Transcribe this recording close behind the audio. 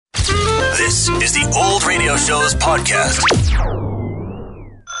This is the Old Radio Show's podcast.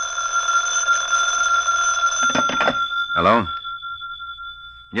 Hello?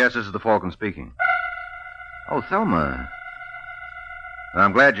 Yes, this is the Falcon speaking. Oh, Thelma.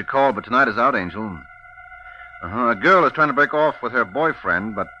 I'm glad you called, but tonight is out, Angel. A girl is trying to break off with her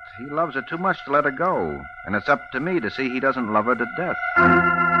boyfriend, but he loves her too much to let her go. And it's up to me to see he doesn't love her to death.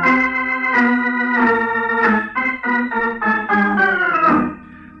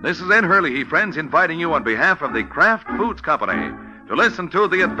 This is Ed Hurley, friends, inviting you on behalf of the Kraft Foods Company to listen to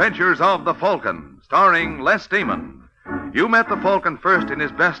The Adventures of the Falcon, starring Les Damon. You met the Falcon first in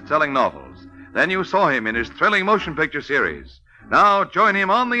his best-selling novels. Then you saw him in his thrilling motion picture series. Now join him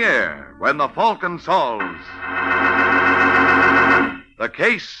on the air when the Falcon solves The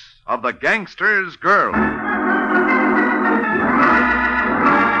Case of the Gangster's Girl.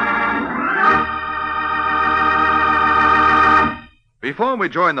 Before we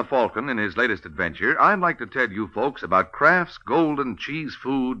join the Falcon in his latest adventure, I'd like to tell you folks about Kraft's golden cheese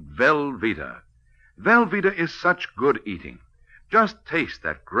food, Velveeta. Velveeta is such good eating. Just taste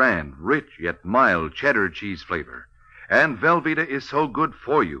that grand, rich, yet mild cheddar cheese flavor. And Velveeta is so good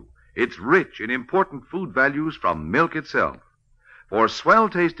for you. It's rich in important food values from milk itself. For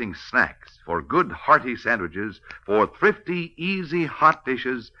swell-tasting snacks, for good, hearty sandwiches, for thrifty, easy, hot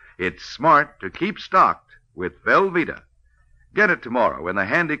dishes, it's smart to keep stocked with Velveeta. Get it tomorrow in the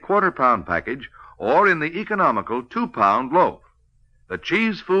handy quarter-pound package or in the economical 2-pound loaf. The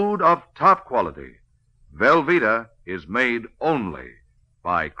cheese food of top quality. Velveeta is made only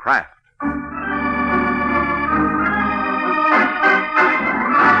by Kraft.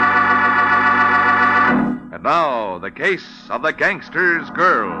 And now, The Case of the Gangster's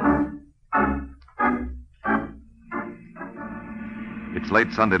Girl. It's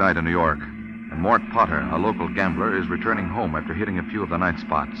late Sunday night in New York, and Mort Potter, a local gambler, is returning home after hitting a few of the night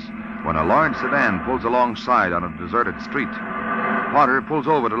spots when a large sedan pulls alongside on a deserted street. Potter pulls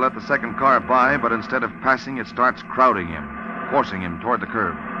over to let the second car by, but instead of passing, it starts crowding him, forcing him toward the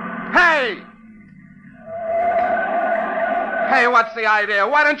curb. Hey! Hey, what's the idea?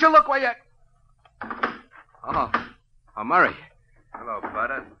 Why don't you look where you... Oh, Murray. Hello,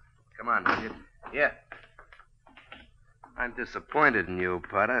 Potter. Come on, will you? Yeah. I'm disappointed in you,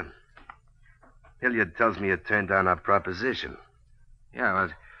 Potter. Hilliard tells me you turned down our proposition. Yeah, well,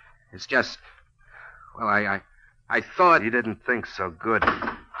 it's just... Well, I thought... You didn't think so good.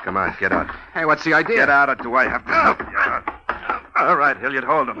 Come on, get out. Hey, what's the idea? Get out, or do I have to help you? All right, Hilliard,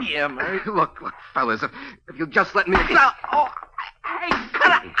 hold him. Yeah, Murray. Look, fellas, if you'll just let me... Oh, hey,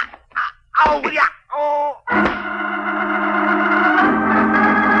 cut it. Oh, yeah. Oh.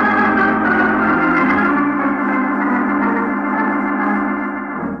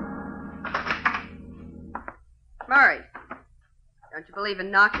 Murray, don't you believe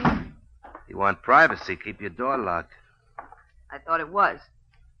in knocking? You want privacy, keep your door locked. I thought it was.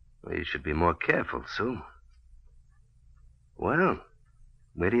 Well, you should be more careful, Sue. Well,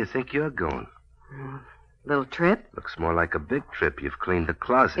 where do you think you're going? Little trip? Looks more like a big trip. You've cleaned the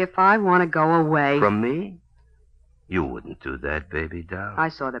closet. If I want to go away... From me? You wouldn't do that, baby doll. I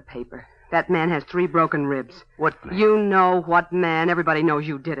saw the paper. That man has 3 broken ribs. What man? You know what man. Everybody knows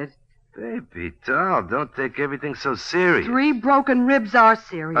you did it. Baby doll, don't take everything so serious. 3 broken ribs are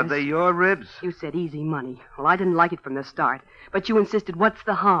serious. Are they your ribs? You said easy money. Well, I didn't like it from the start. But you insisted, what's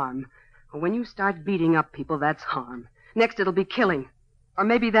the harm? Well, when you start beating up people, that's harm. Next, it'll be killing. Or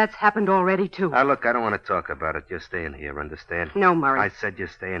maybe that's happened already, too. Now, look, I don't want to talk about it. You're staying here, understand? No, Murray. I said you're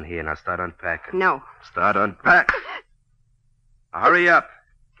staying here. Now start unpacking. No. Start unpacking. Hurry up.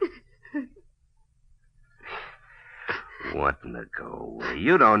 Wanting to go away.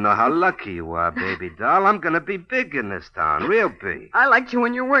 You don't know how lucky you are, baby doll. I'm going to be big in this town. Real big. I liked you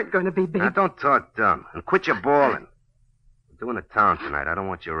when you weren't going to be big. Now, don't talk dumb. And quit your bawling. We're doing a town tonight. I don't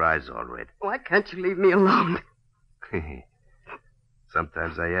want your eyes all red. Why can't you leave me alone?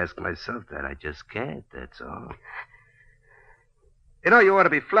 Sometimes I ask myself that. I just can't, that's all. You know, you ought to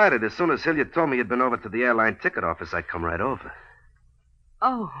be flattered. As soon as Hilliard told me he'd been over to the airline ticket office, I'd come right over.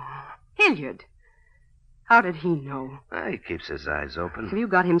 Oh, Hilliard. How did he know? He keeps his eyes open. Have you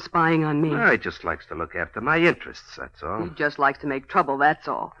got him spying on me? He just likes to look after my interests, that's all. He just likes to make trouble, that's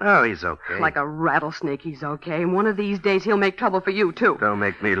all. Oh, he's okay. Like a rattlesnake, he's okay. And one of these days, he'll make trouble for you, too. Don't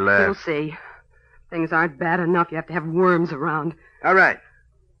make me laugh. You'll see. Things aren't bad enough. You have to have worms around. All right.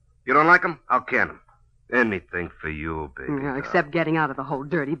 You don't like him? I'll can him. Anything for you, baby. Yeah, except getting out of the whole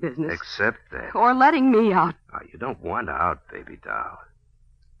dirty business. Except that. Or letting me out. Oh, you don't want out, baby doll.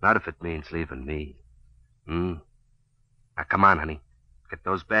 Not if it means leaving me. Now, come on, honey. Get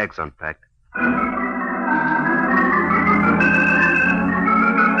those bags unpacked.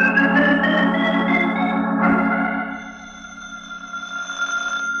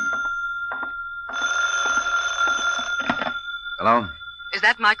 Is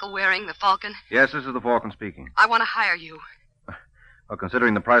that Michael Waring, the Falcon? Yes, this is the Falcon speaking. I want to hire you. Well,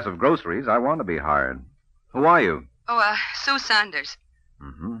 considering the price of groceries, I want to be hired. Who are you? Oh, Sue Saunders.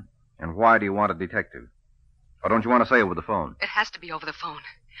 Mm-hmm. And why do you want a detective? Or don't you want to say over the phone? It has to be over the phone.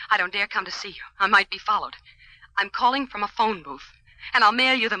 I don't dare come to see you. I might be followed. I'm calling from a phone booth, and I'll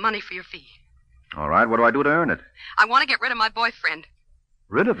mail you the money for your fee. All right, what do I do to earn it? I want to get rid of my boyfriend.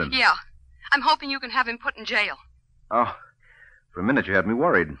 Rid of him? Yeah. I'm hoping you can have him put in jail. Oh, for a minute you had me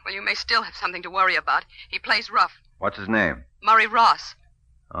worried. Well, you may still have something to worry about. He plays rough. What's his name? Murray Ross.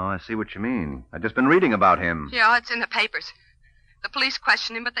 Oh, I see what you mean. I've just been reading about him. Yeah, it's in the papers. The police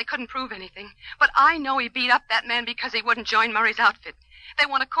questioned him, but they couldn't prove anything. But I know he beat up that man because he wouldn't join Murray's outfit. They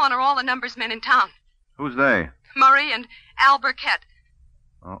want to corner all the numbers men in town. Who's they? Murray and Al Burkett.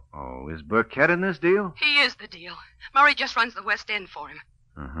 Uh-oh. Is Burkett in this deal? He is the deal. Murray just runs the West End for him.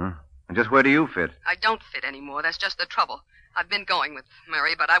 Uh-huh. And just where do you fit? I don't fit anymore. That's just the trouble. I've been going with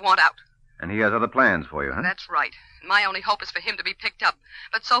Murray, but I want out. And he has other plans for you, huh? That's right. My only hope is for him to be picked up.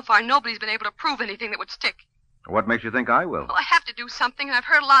 But so far, nobody's been able to prove anything that would stick. What makes you think I will? Well, I have to do something, and I've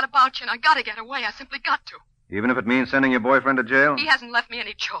heard a lot about you, and I gotta get away. I simply got to. Even if it means sending your boyfriend to jail? He hasn't left me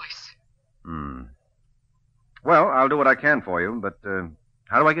any choice. Well, I'll do what I can for you, but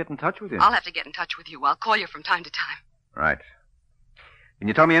how do I get in touch with you? I'll have to get in touch with you. I'll call you from time to time. Right. Can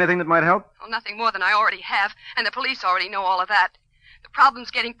you tell me anything that might help? Well, nothing more than I already have, and the police already know all of that. The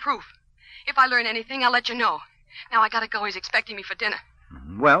problem's getting proof. If I learn anything, I'll let you know. Now I gotta go. He's expecting me for dinner.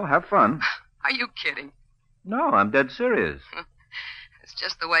 Well, have fun. Are you kidding? No, I'm dead serious. It's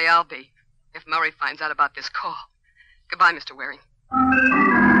just the way I'll be if Murray finds out about this call. Goodbye, Mr. Waring.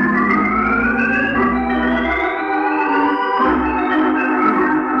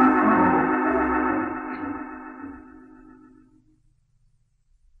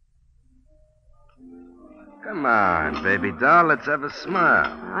 Come on, baby doll. Let's have a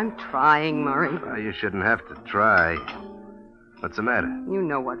smile. I'm trying, Murray. Well, you shouldn't have to try. What's the matter? You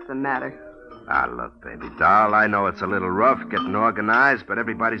know what's the matter. Ah, look, baby doll, I know it's a little rough getting organized, but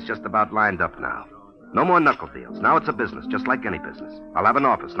everybody's just about lined up now. No more knuckle deals. Now it's a business, just like any business. I'll have an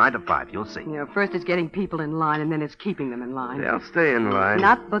office, 9 to 5. You'll see. You know, first it's getting people in line, and then it's keeping them in line. They'll stay in line.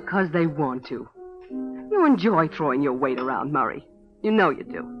 Not because they want to. You enjoy throwing your weight around, Murray. You know you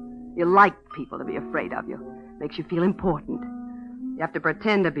do. You like people to be afraid of you. Makes you feel important. You have to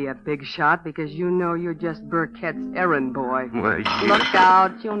pretend to be a big shot because you know you're just Burkett's errand boy. Well, Look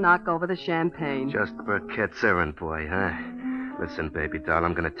out, you'll knock over the champagne. Just Burkett's errand boy, huh? Listen, baby doll,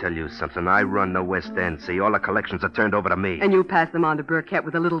 I'm going to tell you something. I run the West End, see? All the collections are turned over to me. And you pass them on to Burkett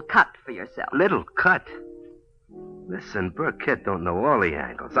with a little cut for yourself. Little cut? Listen, Burkett don't know all the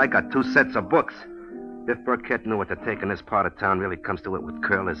angles. I got 2 sets of books. If Burkett knew what to take in this part of town really comes to it with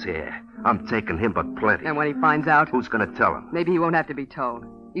curl his hair. I'm taking him, but plenty. And when he finds out? Who's going to tell him? Maybe he won't have to be told.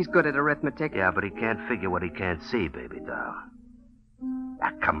 He's good at arithmetic. Yeah, but he can't figure what he can't see, baby doll.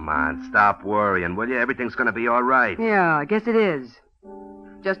 Ah, come on, stop worrying, will you? Everything's going to be all right. Yeah, I guess it is.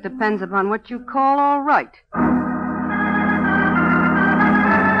 Just depends upon what you call all right.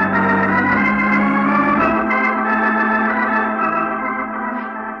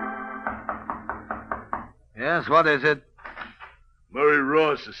 Yes, what is it? Murray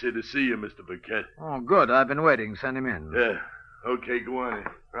Ross is here to see you, Mr. Burkett. Oh, good. I've been waiting. Send him in. Yeah. Okay, go on in.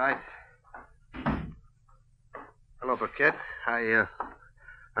 Right. Hello, Burkett. I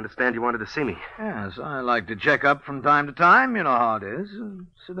understand you wanted to see me. Yes, I like to check up from time to time. You know how it is.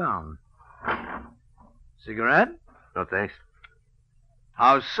 Sit down. Cigarette? No, thanks.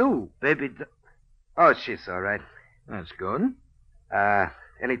 How's Sue? Oh, she's all right. That's good.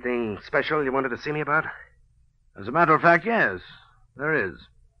 Anything special you wanted to see me about? As a matter of fact, yes. There is.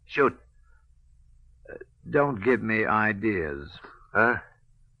 Shoot. Don't give me ideas. Huh?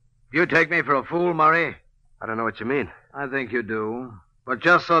 You take me for a fool, Murray? I don't know what you mean. I think you do. But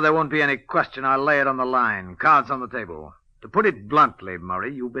just so there won't be any question, I'll lay it on the line. Cards on the table. To put it bluntly,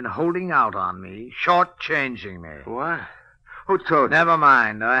 Murray, you've been holding out on me, shortchanging me. What? Who told you? Never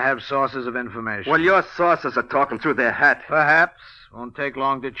mind. I have sources of information. Well, your sources are talking through their hat. Perhaps. Won't take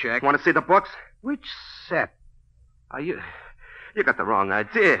long to check. Want to see the books? Which set? You got the wrong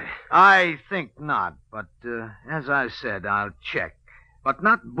idea. I think not, but as I said, I'll check. But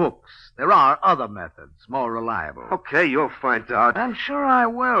not books. There are other methods, more reliable. Okay, you'll find out. I'm sure I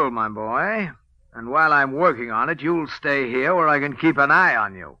will, my boy. And while I'm working on it, you'll stay here where I can keep an eye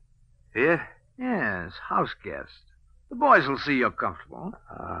on you. Here? Yes, house guest. The boys will see you're comfortable.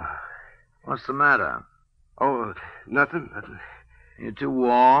 What's the matter? Oh, nothing. You're too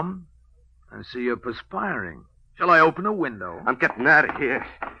warm? I see you're perspiring. Shall I open a window? I'm getting out of here.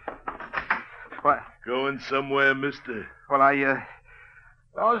 What? Going somewhere, mister? Well, I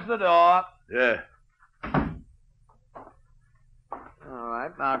Close the door. Yeah. All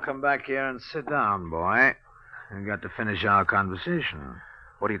right, now come back here and sit down, boy. We've got to finish our conversation.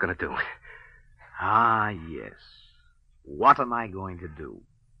 What are you going to do? Ah, yes. What am I going to do?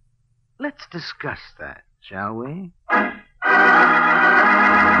 Let's discuss that, shall we?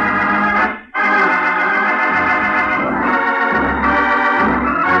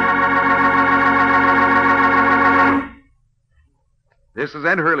 This is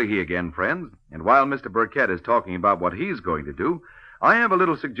Ed Hurley again, friends. And while Mr. Burkett is talking about what he's going to do, I have a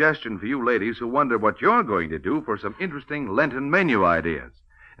little suggestion for you ladies who wonder what you're going to do for some interesting Lenten menu ideas.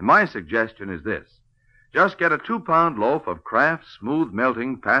 And my suggestion is this. Just get a 2-pound loaf of Kraft smooth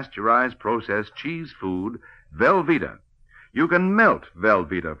melting pasteurized processed cheese food, Velveeta. You can melt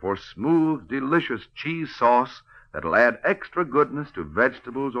Velveeta for smooth, delicious cheese sauce that'll add extra goodness to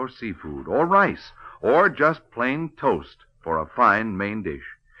vegetables or seafood or rice or just plain toast for a fine main dish.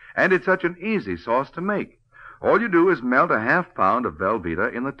 And it's such an easy sauce to make. All you do is melt a half-pound of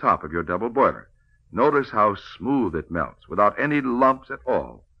Velveeta in the top of your double boiler. Notice how smooth it melts without any lumps at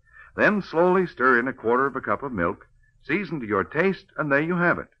all. Then slowly stir in a quarter of a cup of milk, season to your taste, and there you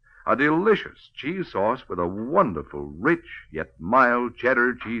have it. A delicious cheese sauce with a wonderful, rich, yet mild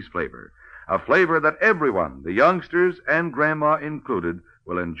cheddar cheese flavor. A flavor that everyone, the youngsters and Grandma included,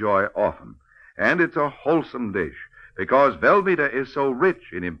 will enjoy often. And it's a wholesome dish, because Velveeta is so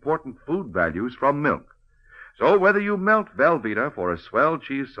rich in important food values from milk. So whether you melt Velveeta for a swell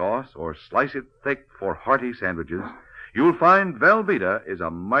cheese sauce or slice it thick for hearty sandwiches, you'll find Velveeta is a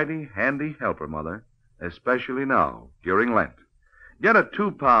mighty handy helper, Mother, especially now, during Lent. Get a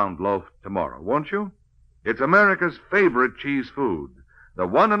 2-pound loaf tomorrow, won't you? It's America's favorite cheese food, the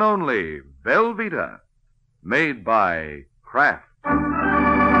one and only Velveeta, made by Kraft.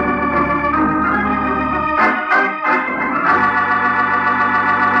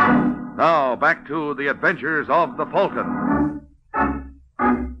 Now, back to the adventures of the Falcon.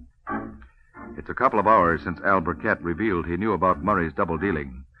 It's a couple of hours since Al Burkett revealed he knew about Murray's double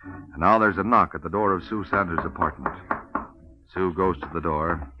dealing. And now there's a knock at the door of Sue Sanders' apartment. Sue goes to the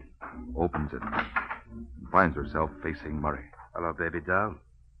door, opens it, and finds herself facing Murray. Hello, baby doll.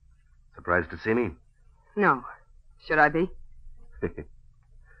 Surprised to see me? No. Should I be?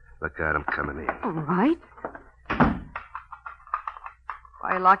 Look out, I'm coming in. All right.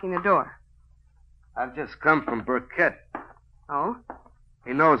 Why are you locking the door? I've just come from Burkett. Oh?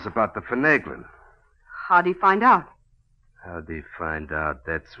 He knows about the finagling. How'd he find out? How'd he find out?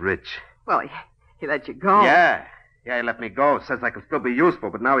 That's Rich. Well, he let you go. Yeah, he let me go. Says I can still be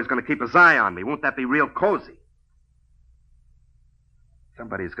useful, but now he's going to keep his eye on me. Won't that be real cozy?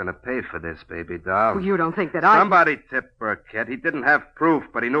 Somebody's going to pay for this, baby doll. Well, you don't think that Somebody tipped Burkett. He didn't have proof,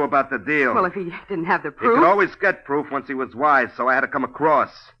 but he knew about the deal. Well, if he didn't have the He proof... could always get proof once he was wise, so I had to come across.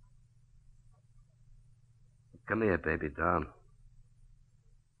 Come here, baby doll.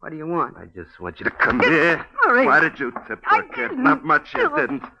 What do you want? I just want you to come here. Murray. Why did you tip I Burkett? didn't. Not much you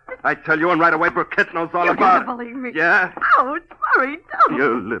didn't. I tell you, and right away, Burkett knows all You about can't it. believe me. Yeah? Ouch, Murray, don't.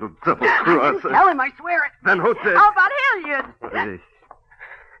 You little I didn't double-crosser. tell him, I swear it. Then who did? How about Hilliard? Hey.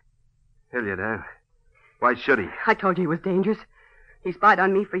 Hilliard, huh? Why should he? I told you he was dangerous. He spied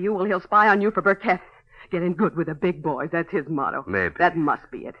on me for you, well, he'll spy on you for Burkett. Get in good with the big boys. That's his motto. Maybe. That must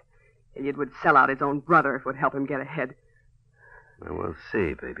be it. Hilliard would sell out his own brother if it would help him get ahead. Well, we'll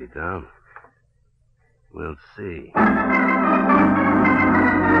see, baby doll. We'll see.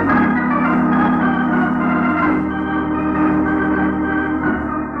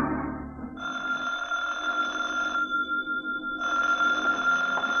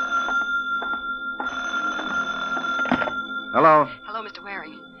 Hello. Hello, Mr.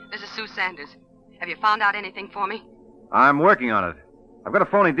 Waring. This is Sue Sanders. Have you found out anything for me? I'm working on it. I've got a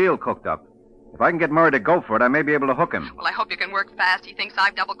phony deal cooked up. If I can get Murray to go for it, I may be able to hook him. Well, I hope you can work fast. He thinks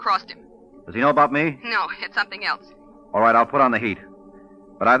I've double-crossed him. Does he know about me? No, it's something else. All right, I'll put on the heat.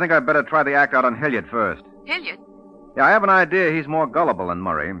 But I think I'd better try the act out on Hilliard first. Hilliard? Yeah, I have an idea he's more gullible than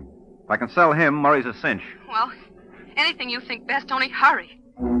Murray. If I can sell him, Murray's a cinch. Well, anything you think best, only hurry.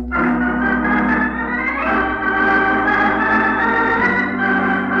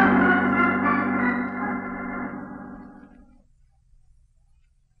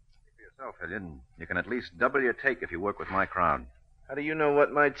 Yourself, Hilliard. You can at least double your take if you work with my crowd. How do you know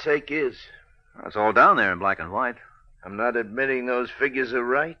what my take is? Well, it's all down there in black and white. I'm not admitting those figures are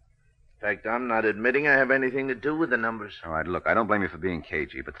right. In fact, I'm not admitting I have anything to do with the numbers. All right, look, I don't blame you for being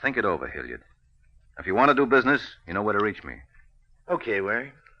cagey, but think it over, Hilliard. If you want to do business, you know where to reach me. Okay,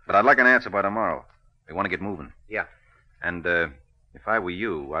 Waring. But I'd like an answer by tomorrow. We want to get moving. Yeah. And if I were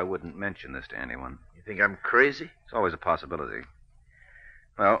you, I wouldn't mention this to anyone. You think I'm crazy? It's always a possibility.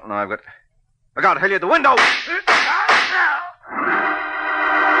 Well, now I've got... Look out, Hilliard, the window!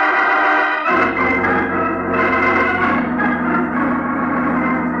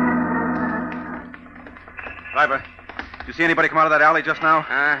 Driver, did you see anybody come out of that alley just now?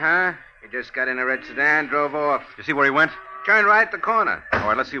 Uh-huh. He just got in a red sedan, drove off. Did you see where he went? Turned right at the corner. All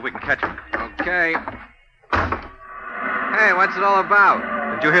right, let's see if we can catch him. Okay. Hey, what's it all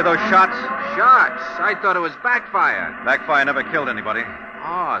about? Did you hear those shots? Shots? I thought it was backfire. Backfire never killed anybody.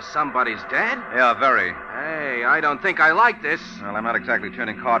 Oh, somebody's dead? Yeah, very. Hey, I don't think I like this. Well, I'm not exactly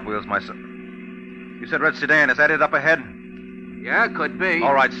turning cartwheels myself. You said red sedan. Is that it up ahead? Yeah, could be.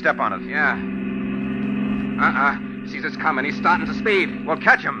 All right, step on it. Yeah. Sees us coming. He's starting to speed. Well,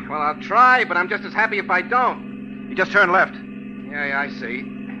 catch him. Well, I'll try, but I'm just as happy if I don't. He just turned left. Yeah, I see.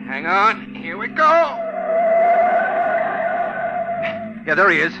 Hang on. Here we go. Yeah,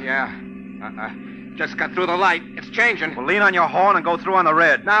 there he is. Yeah. Just got through the light. It's changing. Well, lean on your horn and go through on the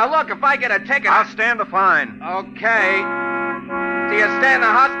red. Now, look, if I get a ticket... I'll stand the fine. Okay. Do you stand the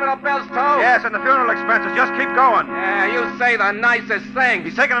hospital bills, too? Yes, and the funeral expenses. Just keep going. Yeah, you say the nicest things.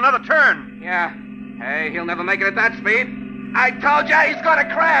 He's taking another turn. Yeah. Hey, he'll never make it at that speed. I told you he's going to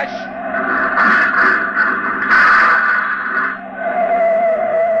crash.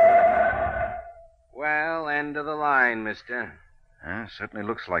 Well, end of the line, mister. Certainly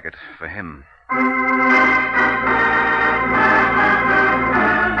looks like it for him.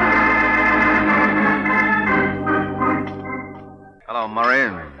 Hello, Murray.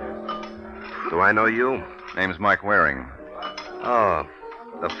 Do I know you? Name's Mike Waring. Oh,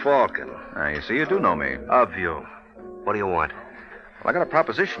 the Falcon. You see, you do know me. Of you. What do you want? Well, I got a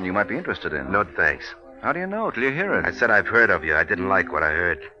proposition you might be interested in. No, thanks. How do you know till you hear it? I said I've heard of you. I didn't like what I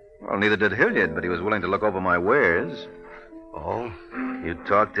heard. Well, neither did Hilliard, but he was willing to look over my wares. Oh? You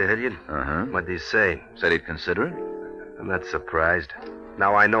talked to Hilliard? Uh-huh. What'd he say? Said he'd consider it. I'm not surprised.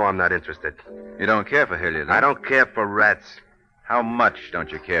 Now I know I'm not interested. You don't care for Hilliard, huh? I don't care for rats. How much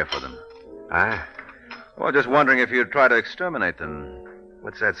don't you care for them? Huh? Well, just wondering if you'd try to exterminate them.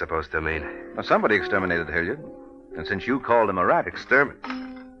 What's that supposed to mean? Well, somebody exterminated Hilliard. And since you called him a rat...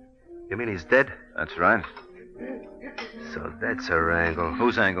 You mean he's dead? That's right. So that's her angle.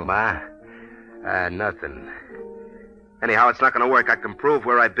 Whose angle? Nothing. Anyhow, it's not going to work. I can prove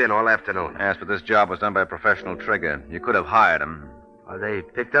where I've been all afternoon. Yes, but this job was done by a professional trigger. You could have hired him. Oh, they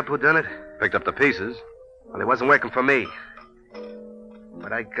picked up who done it? Picked up the pieces. Well, he wasn't working for me.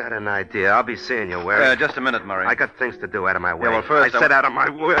 But I got an idea. I'll be seeing you, Waring. Just a minute, Murray. I got things to do out of my way. Yeah, well, first... I said out of my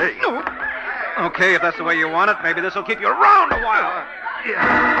way. Okay, if that's the way you want it, maybe this will keep you around a while.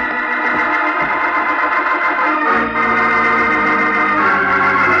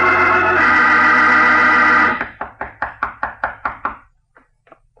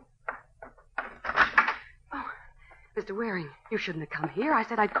 Mr. Waring, you shouldn't have come here. I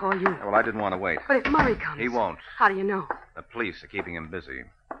said I'd call you. Well, I didn't want to wait. But if Murray comes... He won't. How do you know? The police are keeping him busy.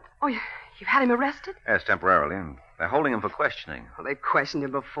 Oh, you've had him arrested? Yes, temporarily. They're holding him for questioning. Well, they questioned him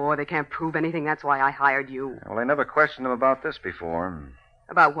before. They can't prove anything. That's why I hired you. Well, they never questioned him about this before.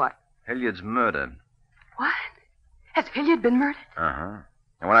 About what? Hilliard's murder. What? Has Hilliard been murdered? Uh-huh.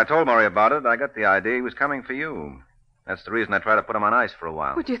 And when I told Murray about it, I got the idea he was coming for you. That's the reason I tried to put him on ice for a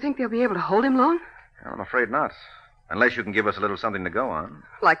while. Well, do you think they'll be able to hold him long? I'm afraid not. Unless you can give us a little something to go on.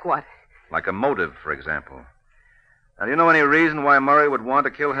 Like what? Like a motive, for example. Now, do you know any reason why Murray would want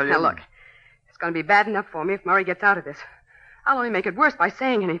to kill Hilliard? Now, look. It's going to be bad enough for me if Murray gets out of this. I'll only make it worse by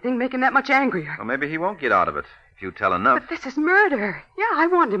saying anything, make him that much angrier. Well, maybe he won't get out of it if you tell enough. But this is murder. Yeah, I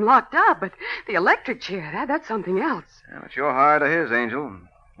want him locked up, but the electric chair, that's something else. Yeah, it's your hire to his, Angel.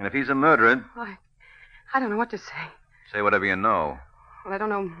 And if he's a murderer... Well, I don't know what to say. Say whatever you know. Well, I don't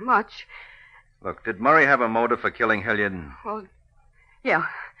know much. Look, did Murray have a motive for killing Hilliard? Well, yeah,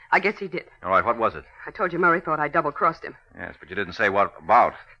 I guess he did. All right, what was it? I told you Murray thought I double-crossed him. Yes, but you didn't say what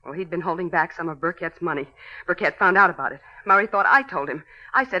about. Well, he'd been holding back some of Burkett's money. Burkett found out about it. Murray thought I told him.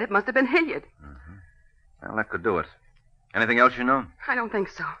 I said it must have been Hilliard. Mm-hmm. Well, that could do it. Anything else you know? I don't think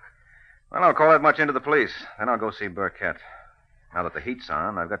so. Well, I'll call that much into the police. Then I'll go see Burkett. Now that the heat's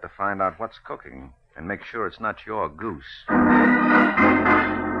on, I've got to find out what's cooking and make sure it's not your goose.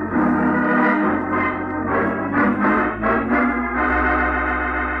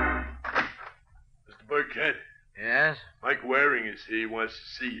 Burkett. Yes? Mike Waring is here. He wants to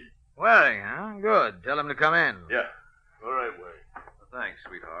see you. Waring, huh? Good. Tell him to come in. Yeah. All right, Waring. Well, thanks,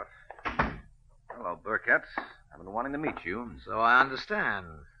 sweetheart. Hello, Burkett. I've been wanting to meet you. So I understand.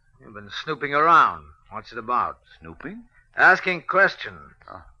 You've been snooping around. What's it about? Snooping? Asking questions.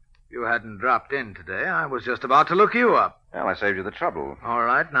 Oh. If you hadn't dropped in today, I was just about to look you up. Well, I saved you the trouble. All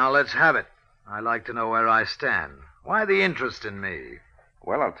right, now let's have it. I'd like to know where I stand. Why the interest in me?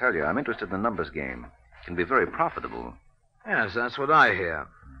 Well, I'll tell you, I'm interested in the numbers game. It can be very profitable. Yes, that's what I hear.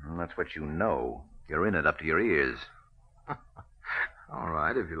 That's what you know. You're in it up to your ears. All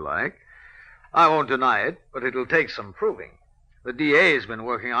right, if you like. I won't deny it, but it'll take some proving. The DA's been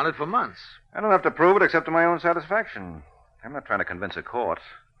working on it for months. I don't have to prove it except to my own satisfaction. I'm not trying to convince a court.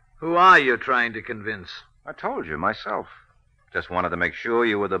 Who are you trying to convince? I told you, myself. Just wanted to make sure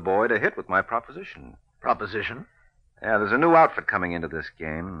you were the boy to hit with my proposition. Proposition? Yeah, there's a new outfit coming into this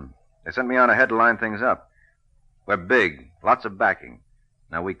game. They sent me on ahead to line things up. We're big, lots of backing.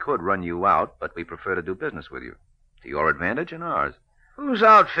 Now, we could run you out, but we prefer to do business with you. To your advantage and ours. Whose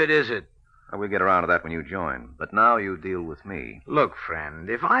outfit is it? We'll get around to that when you join. But now you deal with me. Look, friend,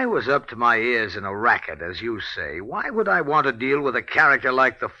 if I was up to my ears in a racket, as you say, why would I want to deal with a character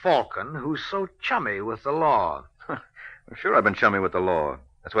like the Falcon, who's so chummy with the law? I'm sure I've been chummy with the law.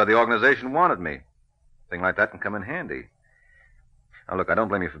 That's why the organization wanted me. A thing like that can come in handy. Now, look, I don't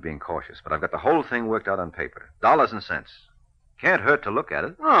blame you for being cautious, but I've got the whole thing worked out on paper. Dollars and cents. Can't hurt to look at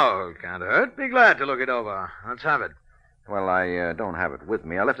it. Oh, it can't hurt. Be glad to look it over. Let's have it. Well, I don't have it with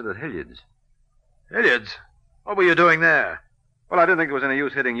me. I left it at Hilliard's. Hilliard's? What were you doing there? Well, I didn't think it was any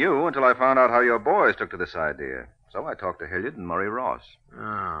use hitting you until I found out how your boys took to this idea. So I talked to Hilliard and Murray Ross.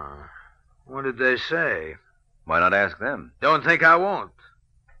 Oh. What did they say? Why not ask them? Don't think I won't.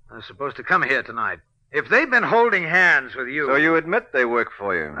 They're supposed to come here tonight. If they've been holding hands with you... So you admit they work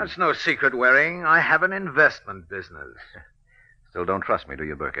for you? That's no secret, Waring. I have an investment business. Still don't trust me, do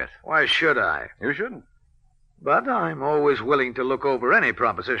you, Burkett? Why should I? You shouldn't. But I'm always willing to look over any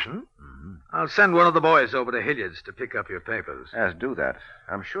proposition. Mm-hmm. I'll send one of the boys over to Hilliard's to pick up your papers. Yes, do that.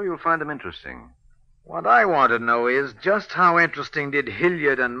 I'm sure you'll find them interesting. What I want to know is just how interesting did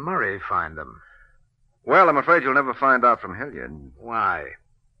Hilliard and Murray find them? Well, I'm afraid you'll never find out from Hilliard. Why?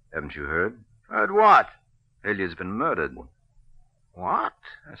 Haven't you heard? Heard what? Hilliard's been murdered. What?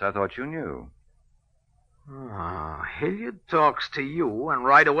 Yes, I thought you knew. Oh, Hilliard talks to you, and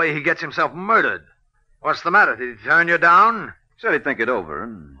right away he gets himself murdered. What's the matter? Did he turn you down? Said he'd think it over.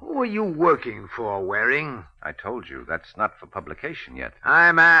 Who are you working for, Waring? I told you, that's not for publication yet.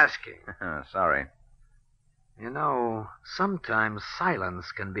 I'm asking. Sorry. You know, sometimes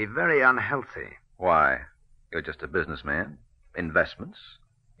silence can be very unhealthy. Why? You're just a businessman. Investments.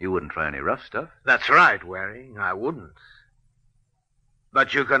 You wouldn't try any rough stuff. That's right, Waring. I wouldn't.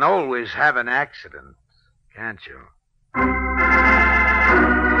 But you can always have an accident, can't you?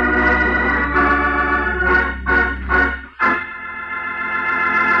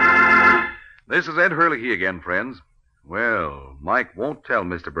 This is Ed Hurley again, friends. Well, Mike won't tell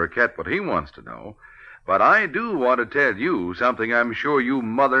Mr. Burkett what he wants to know, but I do want to tell you something I'm sure you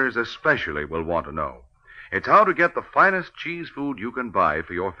mothers especially will want to know. It's how to get the finest cheese food you can buy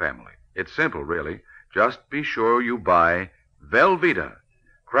for your family. It's simple, really. Just be sure you buy Velveeta,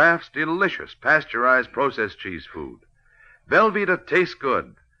 Kraft's delicious pasteurized processed cheese food. Velveeta tastes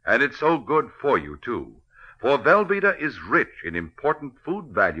good, and it's so good for you, too. For Velveeta is rich in important food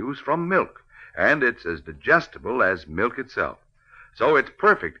values from milk, and it's as digestible as milk itself. So it's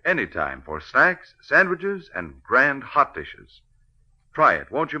perfect any time for snacks, sandwiches, and grand hot dishes. Try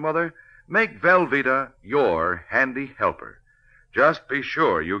it, won't you, Mother? Make Velveeta your handy helper. Just be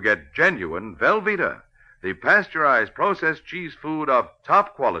sure you get genuine Velveeta, the pasteurized processed cheese food of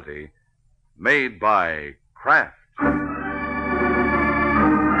top quality, made by Kraft.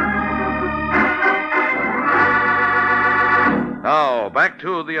 Now, back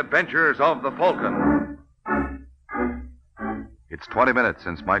to the adventures of the Falcon. It's 20 minutes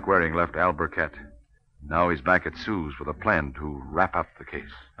since Mike Waring left Al Burkett. Now he's back at Sue's with a plan to wrap up the case.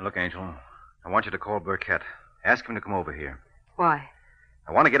 Now, look, Angel, I want you to call Burkett. Ask him to come over here. Why?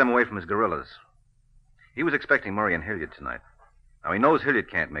 I want to get him away from his guerrillas. He was expecting Murray and Hilliard tonight. Now, he knows Hilliard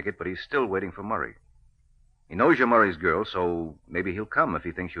can't make it, but he's still waiting for Murray. He knows you're Murray's girl, so maybe he'll come if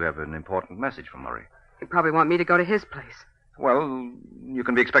he thinks you have an important message from Murray. You probably want me to go to his place. Well, you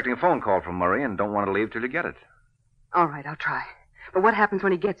can be expecting a phone call from Murray and don't want to leave till you get it. All right, I'll try. But what happens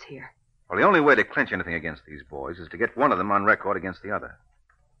when he gets here? Well, the only way to clinch anything against these boys is to get one of them on record against the other.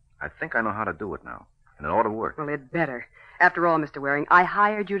 I think I know how to do it now, and it ought to work. Well, it better. After all, Mr. Waring, I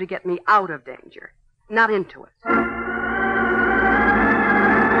hired you to get me out of danger, not into it.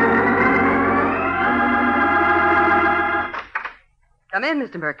 Come in,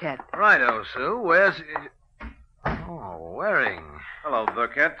 Mr. Burkett. Righto, Sue. Where's... Oh, Waring. Hello,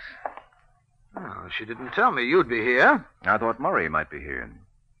 Burkett. Oh, she didn't tell me you'd be here. I thought Murray might be here.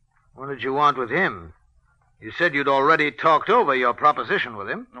 What did you want with him? You said you'd already talked over your proposition with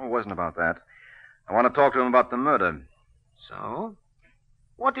him. No, it wasn't about that. I want to talk to him about the murder. So?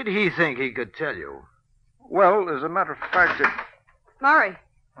 What did he think he could tell you? Well, as a matter of fact, Murray.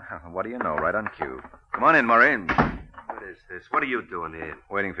 Well, what do you know? Right on cue. Come on in, Murray. What is this? What are you doing here?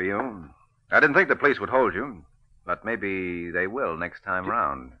 Waiting for you. I didn't think the police would hold you, but maybe they will next time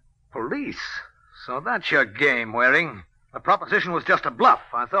round. Police? So that's your game, Waring. The proposition was just a bluff.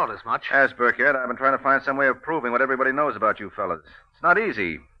 I thought as much. Yes, Burkhead, I've been trying to find some way of proving what everybody knows about you fellas. It's not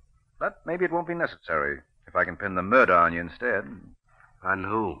easy, but maybe it won't be necessary if I can pin the murder on you instead. On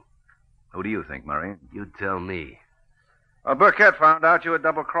who? Who do you think, Murray? You tell me. Well, Burkhead found out you had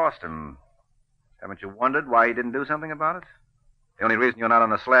double-crossed him. Haven't you wondered why he didn't do something about it? The only reason you're not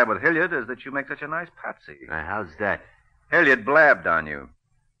on a slab with Hilliard is that you make such a nice patsy. How's that? Hilliard blabbed on you.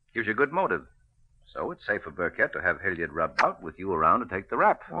 Gives you good motive. So it's safe for Burkett to have Hilliard rubbed out with you around to take the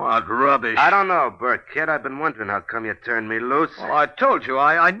rap. What rubbish. I don't know, Burkett. I've been wondering how come you turned me loose. Well, I told you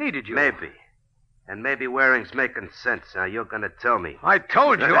I needed you. Maybe. And maybe Waring's making sense. Now, you're going to tell me. I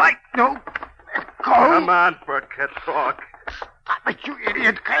told you. No. Come on, Burkett, talk. Stop it, you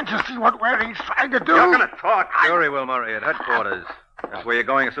idiot. Can't you see what Waring's trying to do? You're going to talk. Sure he will, Murray, at headquarters. That's where you're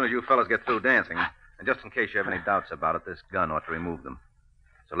going as soon as you fellas get through dancing. And just in case you have any doubts about it, this gun ought to remove them.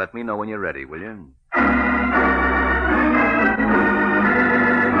 So let me know when you're ready, will you?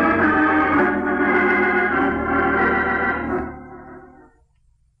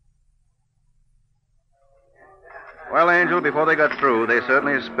 Well, Angel, before they got through, they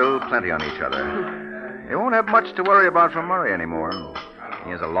certainly spilled plenty on each other. You won't have much to worry about from Murray anymore.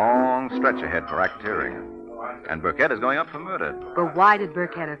 He has a long stretch ahead for racketeering. And Burkett is going up for murder. But why did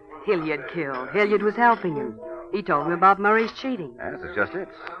Burkett have Hilliard killed? Hilliard was helping him. He told him about Murray's cheating. Yes, that's just it.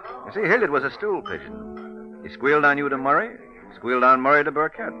 You see, Hilliard was a stool pigeon. He squealed on you to Murray, squealed on Murray to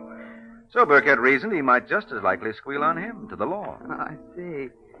Burkett. So Burkett reasoned he might just as likely squeal on him to the law. Oh, I see.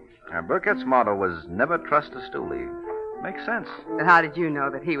 Now, Burkett's motto was never trust a stoolie. Makes sense. But how did you know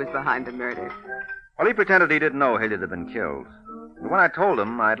that he was behind the murder? Well, he pretended he didn't know Hilliard had been killed. And when I told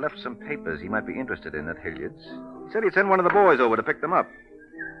him I'd left some papers he might be interested in at Hilliard's, he said he'd send one of the boys over to pick them up.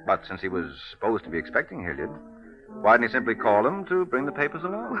 But since he was supposed to be expecting Hilliard, why didn't he simply call him to bring the papers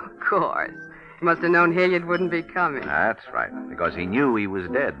along? Of course. He must have known Hilliard wouldn't be coming. That's right, because he knew he was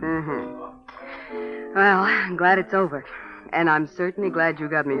dead. Mm-hmm. Well, I'm glad it's over. And I'm certainly glad you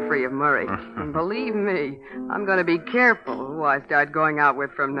got me free of Murray. And believe me, I'm going to be careful who I start going out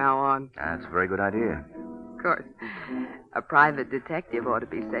with from now on. That's a very good idea. Of course. A private detective ought to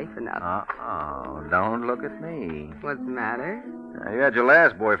be safe enough. Uh-oh. Don't look at me. What's the matter? You had your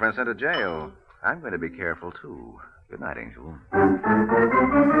last boyfriend sent to jail. I'm going to be careful, too. Good night, Angel.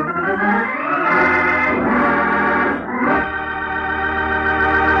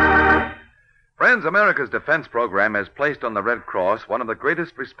 Friends, America's defense program has placed on the Red Cross one of the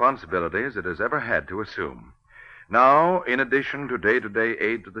greatest responsibilities it has ever had to assume. Now, in addition to day-to-day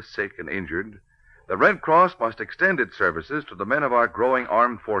aid to the sick and injured, the Red Cross must extend its services to the men of our growing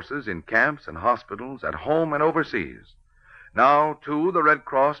armed forces in camps and hospitals, at home and overseas. Now, too, the Red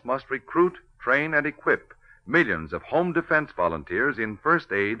Cross must recruit, train, and equip millions of home defense volunteers in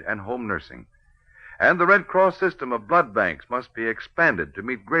first aid and home nursing. And the Red Cross system of blood banks must be expanded to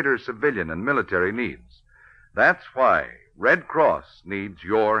meet greater civilian and military needs. That's why Red Cross needs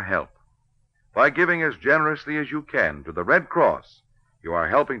your help. By giving as generously as you can to the Red Cross, you are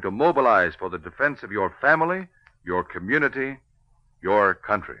helping to mobilize for the defense of your family, your community, your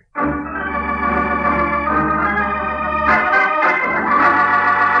country.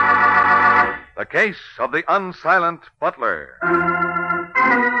 The Case of the Unsilent Butler.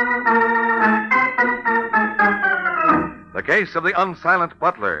 The Case of the Unsilent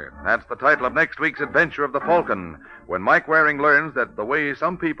Butler. That's the title of next week's adventure of the Falcon, when Mike Waring learns that the way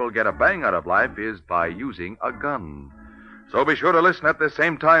some people get a bang out of life is by using a gun. So be sure to listen at this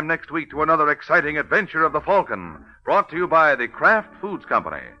same time next week to another exciting adventure of the Falcon, brought to you by the Kraft Foods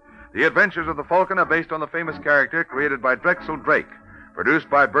Company. The Adventures of the Falcon are based on the famous character created by Drexel Drake, produced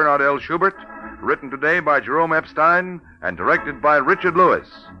by Bernard L. Schubert, written today by Jerome Epstein, and directed by Richard Lewis.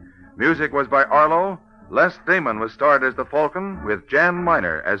 Music was by Arlo. Les Damon was starred as the Falcon, with Jan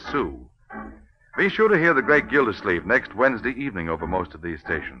Miner as Sue. Be sure to hear The Great Gildersleeve next Wednesday evening over most of these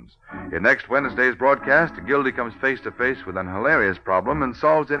stations. In next Wednesday's broadcast, Gildy comes face to face with an hilarious problem and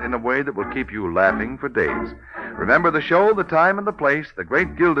solves it in a way that will keep you laughing for days. Remember the show, the time, and the place, The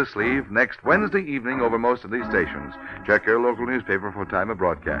Great Gildersleeve, next Wednesday evening over most of these stations. Check your local newspaper for time of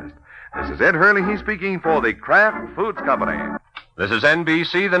broadcast. This is Ed Hurley, speaking for the Kraft Foods Company. This is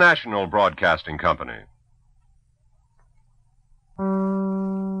NBC, the national broadcasting company.